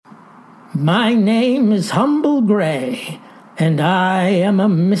My name is Humble Gray, and I am a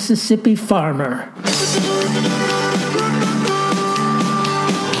Mississippi farmer.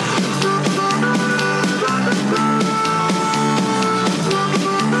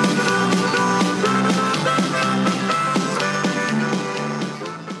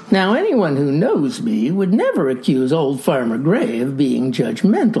 Now, anyone who knows me would never accuse old Farmer Gray of being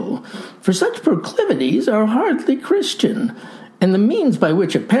judgmental, for such proclivities are hardly Christian, and the means by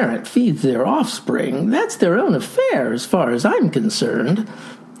which a parent feeds their offspring, that's their own affair as far as I'm concerned.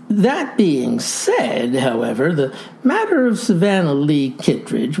 That being said, however, the matter of Savannah Lee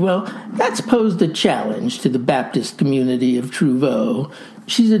Kittredge, well, that's posed a challenge to the Baptist community of Trouveau.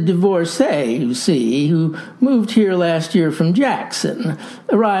 She's a divorcee, you see, who moved here last year from Jackson,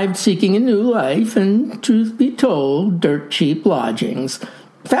 arrived seeking a new life and, truth be told, dirt-cheap lodgings.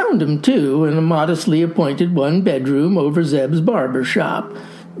 Found him, too, in a modestly appointed one-bedroom over Zeb's barber shop.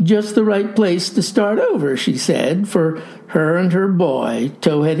 Just the right place to start over, she said, for her and her boy,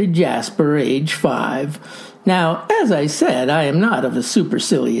 tow-headed Jasper, age 5. Now, as I said, I am not of a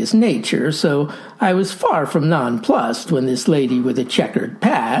supercilious nature, so I was far from nonplussed when this lady with a checkered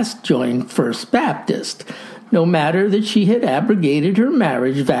past joined First Baptist. No matter that she had abrogated her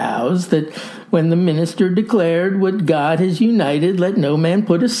marriage vows, that when the minister declared what God has united, let no man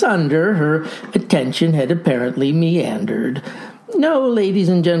put asunder, her attention had apparently meandered. No, ladies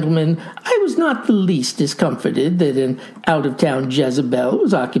and gentlemen, I was not the least discomfited that an out-of-town Jezebel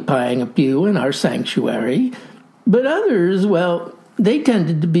was occupying a pew in our sanctuary. But others, well, they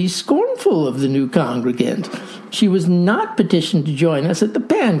tended to be scornful of the new congregant. She was not petitioned to join us at the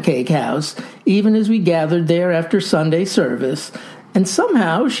Pancake House, even as we gathered there after Sunday service, and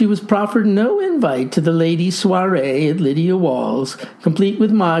somehow she was proffered no invite to the ladies' soiree at Lydia Wall's, complete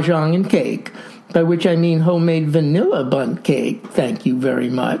with mahjong and cake, by which I mean homemade vanilla bundt cake, thank you very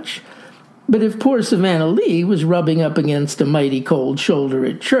much. But if poor Savannah Lee was rubbing up against a mighty cold shoulder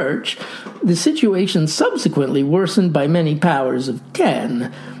at church, the situation subsequently worsened by many powers of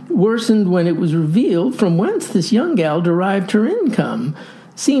 10, worsened when it was revealed from whence this young gal derived her income.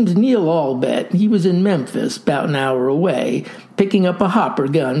 Seems Neil Allbett, he was in Memphis, about an hour away, picking up a hopper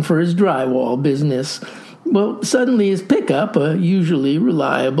gun for his drywall business. Well, suddenly his pickup, a usually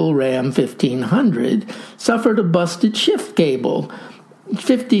reliable Ram 1500, suffered a busted shift cable.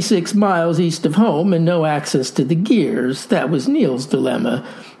 56 miles east of home and no access to the gears. That was Neil's dilemma.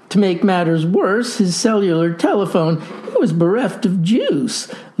 To make matters worse, his cellular telephone was bereft of juice,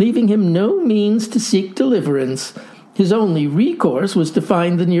 leaving him no means to seek deliverance. His only recourse was to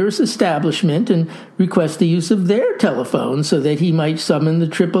find the nearest establishment and request the use of their telephone so that he might summon the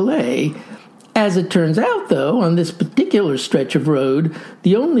AAA. As it turns out, though, on this particular stretch of road,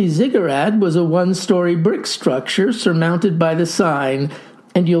 the only ziggurat was a one-story brick structure surmounted by the sign,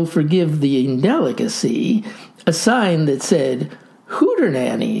 and you'll forgive the indelicacy, a sign that said,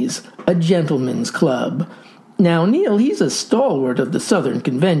 Hooternannies, a gentleman's club. Now, Neil, he's a stalwart of the Southern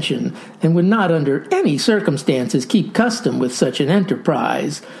Convention, and would not under any circumstances keep custom with such an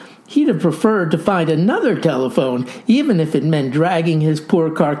enterprise. He'd have preferred to find another telephone, even if it meant dragging his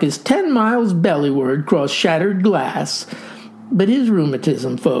poor carcass 10 miles bellyward across shattered glass. But his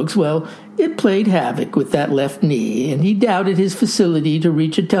rheumatism, folks, well, it played havoc with that left knee, and he doubted his facility to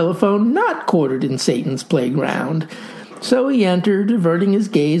reach a telephone not quartered in Satan's playground. So he entered, averting his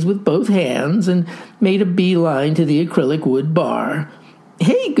gaze with both hands, and made a beeline to the acrylic wood bar.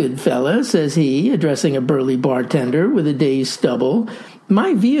 "Hey, good fella," says he, addressing a burly bartender with a day's stubble,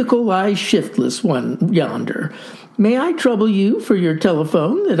 "my vehicle lies shiftless one yonder. May I trouble you for your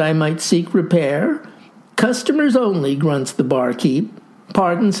telephone that I might seek repair?" "Customers only," grunts the barkeep.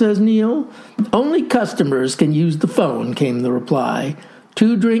 "Pardon," says Neil. "Only customers can use the phone," came the reply.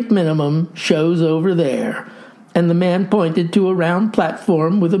 "2-drink minimum, shows over there." And the man pointed to a round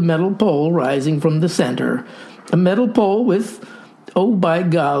platform with a metal pole rising from the center. A metal pole with, oh by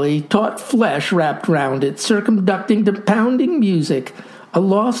golly, taut flesh wrapped round it, circumducting to pounding music. A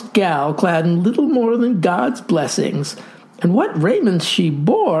lost gal clad in little more than God's blessings. And what raiments she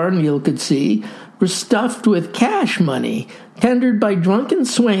bore, Neil could see, were stuffed with cash money, tendered by drunken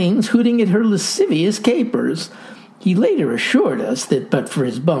swains hooting at her lascivious capers. He later assured us that but for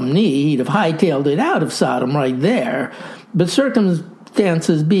his bum knee, he'd have hightailed it out of Sodom right there. But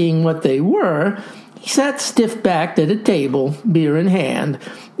circumstances being what they were, he sat stiff-backed at a table, beer in hand,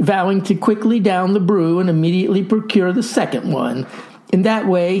 vowing to quickly down the brew and immediately procure the second one. In that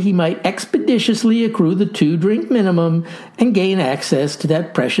way, he might expeditiously accrue the 2-drink minimum and gain access to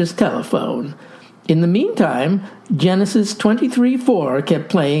that precious telephone. In the meantime, Genesis 23:4 kept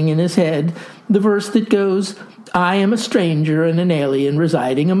playing in his head, the verse that goes, I am a stranger and an alien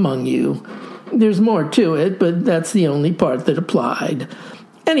residing among you. There's more to it, but that's the only part that applied.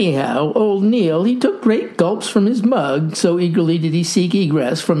 Anyhow, old Neil, he took great gulps from his mug, so eagerly did he seek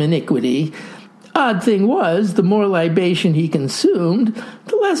egress from iniquity. Odd thing was, the more libation he consumed,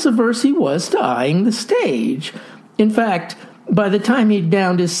 the less averse he was to eyeing the stage. In fact, by the time he'd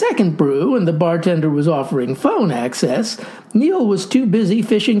downed his second brew and the bartender was offering phone access, Neil was too busy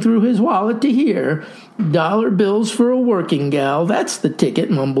fishing through his wallet to hear. $1 bills for a working gal, that's the ticket,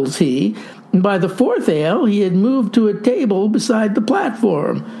 mumbles he. And by the fourth ale, he had moved to a table beside the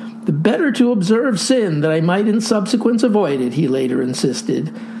platform. The better to observe sin that I might in subsequence avoid it, he later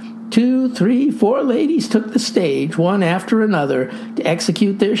insisted. 2, 3, 4 ladies took the stage, one after another, to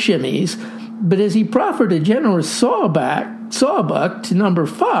execute their shimmies, but as he proffered a generous sawbuck to number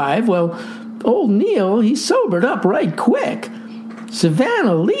 5, well, old Neil, he sobered up right quick.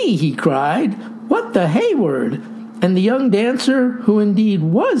 "Savannah Lee," he cried, "what the Hayward?" And the young dancer, who indeed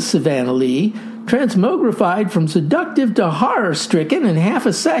was Savannah Lee, transmogrified from seductive to horror-stricken in half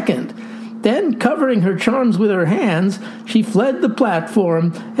a second. Then, covering her charms with her hands, she fled the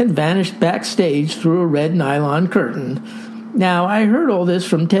platform and vanished backstage through a red nylon curtain. Now, I heard all this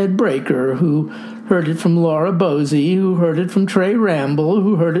from Ted Breaker, who heard it from Laura Bosey, who heard it from Trey Ramble,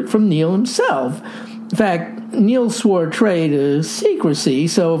 who heard it from Neil himself. In fact, Neil swore Trey to secrecy,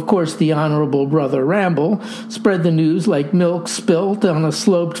 so of course the Honorable Brother Ramble spread the news like milk spilt on a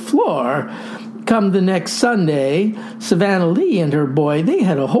sloped floor. Come the next Sunday, Savannah Lee and her boy, they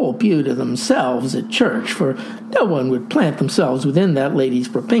had a whole pew to themselves at church, for no one would plant themselves within that lady's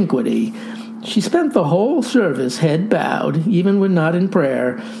propinquity. She spent the whole service head bowed, even when not in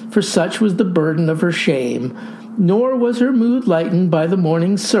prayer, for such was the burden of her shame. Nor was her mood lightened by the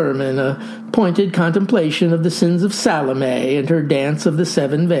morning's sermon, a pointed contemplation of the sins of Salome and her dance of the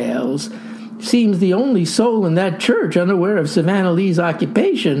 7 veils. Seems the only soul in that church unaware of Savannah Lee's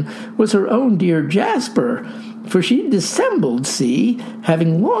occupation was her own dear Jasper, for she dissembled, see,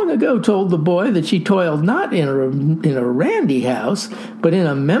 having long ago told the boy that she toiled not in a randy house, but in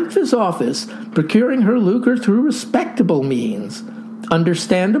a Memphis office, procuring her lucre through respectable means.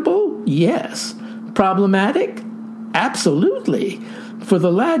 Understandable? Yes. Problematic? Absolutely. For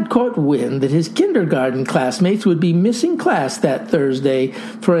the lad caught wind that his kindergarten classmates would be missing class that Thursday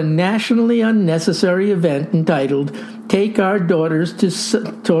for a nationally unnecessary event entitled Take Our Daughters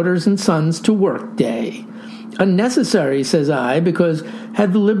and Sons to Work Day. Unnecessary, says I, because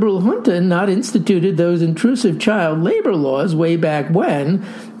had the liberal junta not instituted those intrusive child labor laws way back when,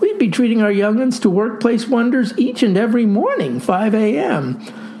 we'd be treating our young'uns to workplace wonders each and every morning, 5 a.m.,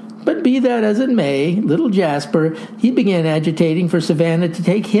 But be that as it may, little Jasper, he began agitating for Savannah to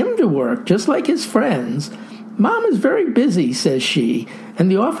take him to work, just like his friends. "Mom is very busy," says she,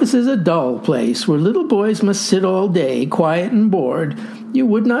 "and the office is a dull place where little boys must sit all day, quiet and bored. You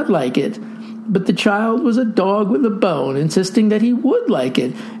would not like it." But the child was a dog with a bone, insisting that he would like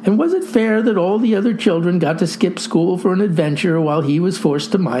it, and was it fair that all the other children got to skip school for an adventure while he was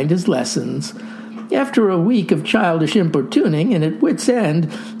forced to mind his lessons? After a week of childish importuning and at wit's end,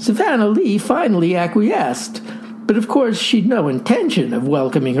 Savannah Lee finally acquiesced. But of course she'd no intention of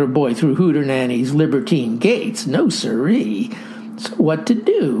welcoming her boy through Hooternanny's libertine gates, no siree. So what to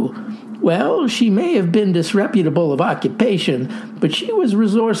do? Well, she may have been disreputable of occupation, but she was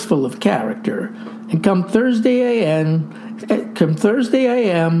resourceful of character. And come Thursday a.m.,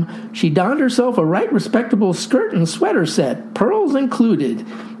 she donned herself a right respectable skirt and sweater set, pearls included,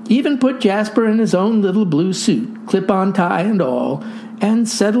 even put Jasper in his own little blue suit, clip-on tie and all, and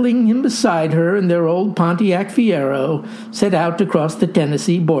settling him beside her in their old Pontiac Fiero, set out to cross the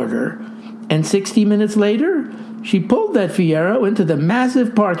Tennessee border. And 60 minutes later, she pulled that Fiero into the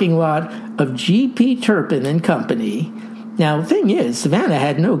massive parking lot of G.P. Turpin and Company. Now, the thing is, Savannah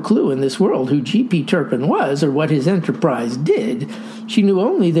had no clue in this world who G.P. Turpin was or what his enterprise did. She knew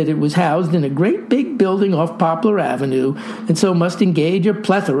only that it was housed in a great big building off Poplar Avenue, and so must engage a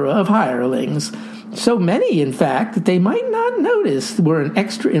plethora of hirelings. So many, in fact, that they might not notice were an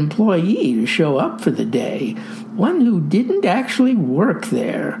extra employee to show up for the day, one who didn't actually work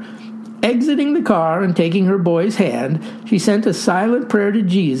there. Exiting the car and taking her boy's hand, she sent a silent prayer to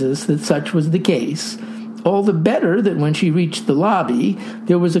Jesus that such was the case. All the better that when she reached the lobby,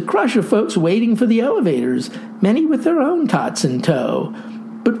 there was a crush of folks waiting for the elevators, many with their own tots in tow.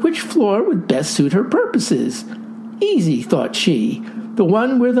 But which floor would best suit her purposes? Easy, thought she, the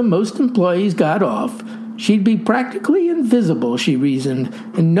one where the most employees got off. She'd be practically invisible, she reasoned,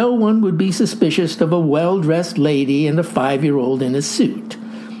 and no one would be suspicious of a well-dressed lady and a 5-year-old in a suit.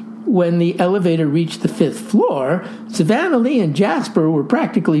 when the elevator reached the 5th floor, Savannah Lee and Jasper were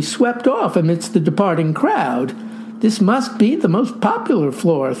practically swept off amidst the departing crowd. This must be the most popular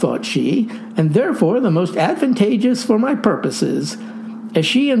floor, thought she, and therefore the most advantageous for my purposes. As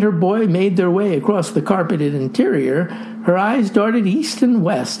she and her boy made their way across the carpeted interior, her eyes darted east and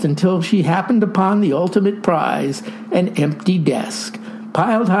west until she happened upon the ultimate prize, an empty desk.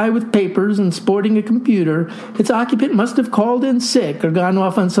 Piled high with papers and sporting a computer, its occupant must have called in sick or gone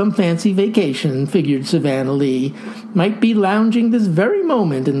off on some fancy vacation, figured Savannah Lee. Might be lounging this very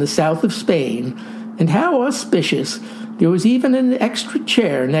moment in the south of Spain. And how auspicious! There was even an extra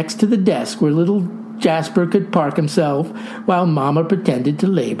chair next to the desk where little Jasper could park himself while Mama pretended to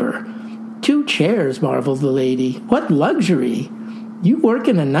labor. 2 chairs, marveled the lady. What luxury! You work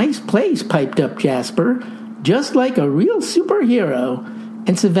in a nice place, piped up Jasper. Just like a real superhero.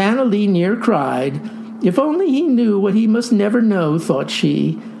 And Savannah Lee near cried. If only he knew what he must never know, thought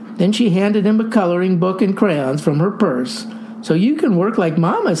she. Then she handed him a coloring book and crayons from her purse. So you can work like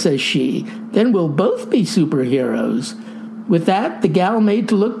Mama, says she. Then we'll both be superheroes. With that, the gal made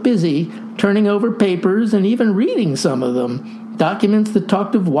to look busy, turning over papers and even reading some of them. Documents that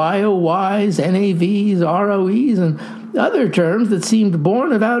talked of YOYs, NAVs, ROEs, and other terms that seemed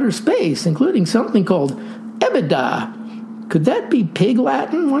born of outer space, including something called EBITDA. Could that be pig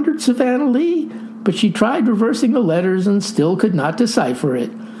Latin, wondered Savannah Lee? But she tried reversing the letters and still could not decipher it.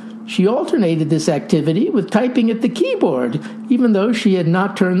 She alternated this activity with typing at the keyboard, even though she had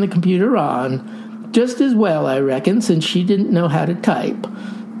not turned the computer on. Just as well, I reckon, since she didn't know how to type.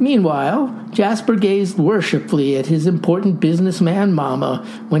 Meanwhile, Jasper gazed worshipfully at his important businessman Mama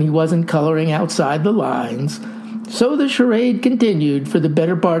when he wasn't coloring outside the lines. So the charade continued for the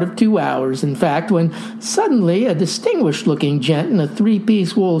better part of 2 hours, in fact, when suddenly a distinguished-looking gent in a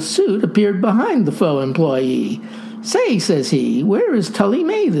 3-piece wool suit appeared behind the faux employee. Say, says he, where is Tully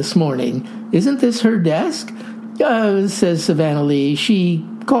May this morning? Isn't this her desk? Says Savannah Lee, she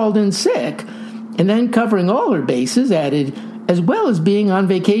called in sick. And then, covering all her bases, added, as well as being on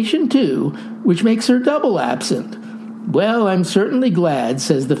vacation, too, which makes her double absent. Well, I'm certainly glad,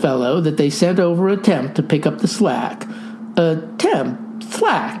 says the fellow, that they sent over a temp to pick up the slack. Temp?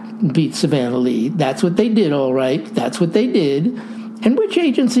 Slack, repeats Savannah Lee. That's what they did, all right. That's what they did. And which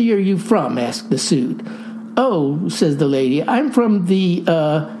agency are you from? Asked the suit. Oh, says the lady, I'm from the,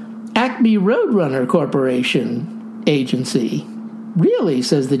 Acme Roadrunner Corporation agency. Really,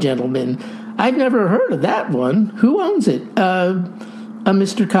 says the gentleman. I've never heard of that one. Who owns it?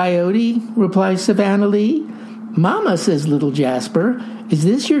 Mr. Coyote, replies Savannah Lee. Mama, says little Jasper, is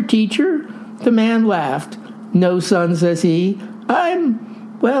this your teacher? The man laughed. No, son, says he.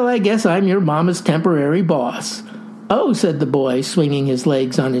 I guess I'm your mama's temporary boss. Oh, said the boy, swinging his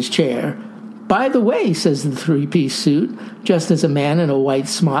legs on his chair. By the way, says the 3-piece suit, just as a man in a white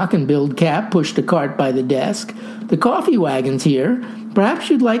smock and billed cap pushed a cart by the desk, the coffee wagon's here. Perhaps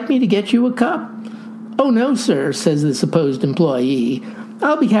you'd like me to get you a cup? Oh, no, sir, says the supposed employee.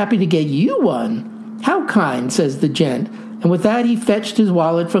 I'll be happy to get you one. How kind, says the gent, and with that he fetched his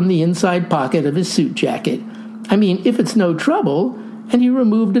wallet from the inside pocket of his suit jacket. I mean, if it's no trouble, and he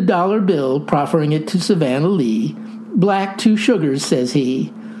removed a $1 bill, proffering it to Savannah Lee. Black 2 sugars, says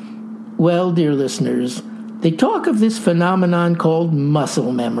he. Well, dear listeners, they talk of this phenomenon called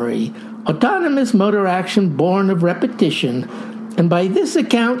muscle memory, autonomous motor action born of repetition, and by this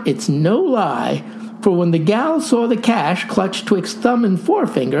account it's no lie, for when the gal saw the cash clutched twixt thumb and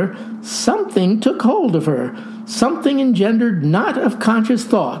forefinger, something took hold of her, something engendered not of conscious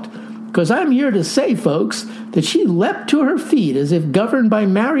thought, because I'm here to say, folks, that she leapt to her feet as if governed by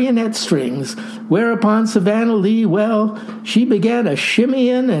marionette strings, whereupon Savannah Lee, well, she began a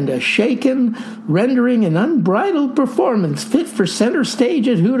shimmying and a shaking, rendering an unbridled performance fit for center stage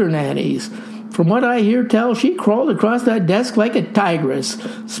at Hooternanny's. From what I hear tell, she crawled across that desk like a tigress,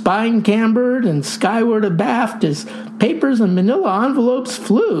 spine cambered and skyward abaft as papers and manila envelopes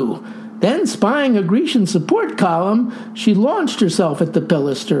flew. Then, spying a Grecian support column, she launched herself at the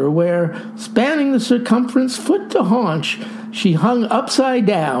pilaster, where, spanning the circumference foot to haunch, she hung upside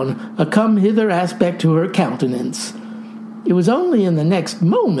down, a come-hither aspect to her countenance. It was only in the next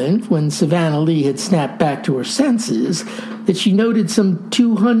moment, when Savannah Lee had snapped back to her senses, that she noted some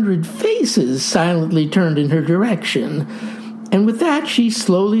 200 faces silently turned in her direction, and with that she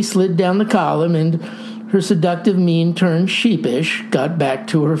slowly slid down the column and, her seductive mien turned sheepish, got back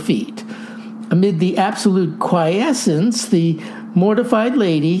to her feet. Amid the absolute quiescence, the mortified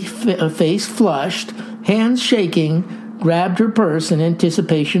lady, face flushed, hands shaking, grabbed her purse in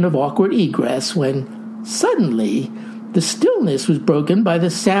anticipation of awkward egress when, suddenly, the stillness was broken by the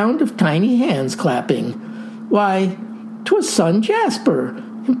sound of tiny hands clapping. Why, 'twas son Jasper,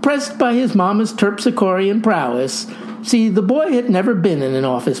 impressed by his mama's terpsichorean prowess. See, the boy had never been in an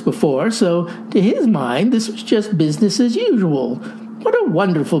office before, so to his mind this was just business as usual. What a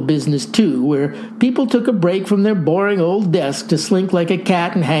wonderful business, too, where people took a break from their boring old desk to slink like a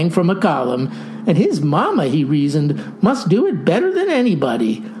cat and hang from a column, and his mama, he reasoned, must do it better than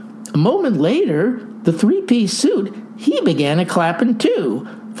anybody. A moment later, the three-piece suit, he began a-clapping, too,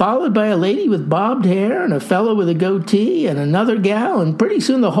 followed by a lady with bobbed hair and a fellow with a goatee and another gal, and pretty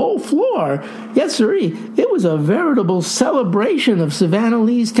soon the whole floor. Yes, sirree, it was a veritable celebration of Savannah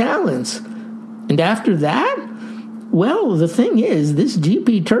Lee's talents. And after that? Well, the thing is, this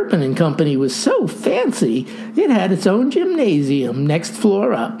G.P. Turpin and Company was so fancy, it had its own gymnasium next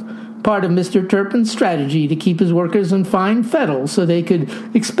floor up, part of Mr. Turpin's strategy to keep his workers in fine fettle so they could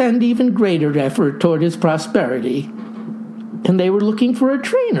expend even greater effort toward his prosperity. And they were looking for a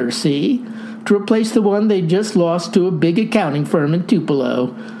trainer, see, to replace the one they'd just lost to a big accounting firm in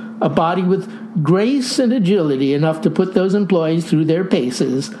Tupelo, a body with grace and agility enough to put those employees through their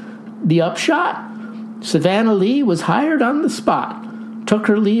paces. The upshot? Savannah Lee was hired on the spot, took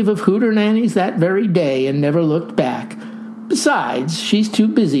her leave of Hooternannies that very day, and never looked back. Besides, she's too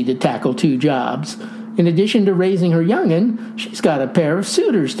busy to tackle two jobs. In addition to raising her young'un, she's got a pair of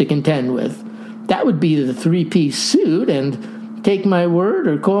suitors to contend with. That would be the three-piece suit, and take my word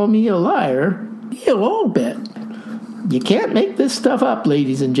or call me a liar, you'll all bet. You can't make this stuff up,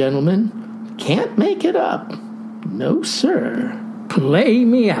 ladies and gentlemen. Can't make it up. No, sir. Play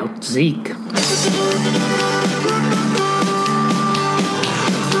me out, Zeke.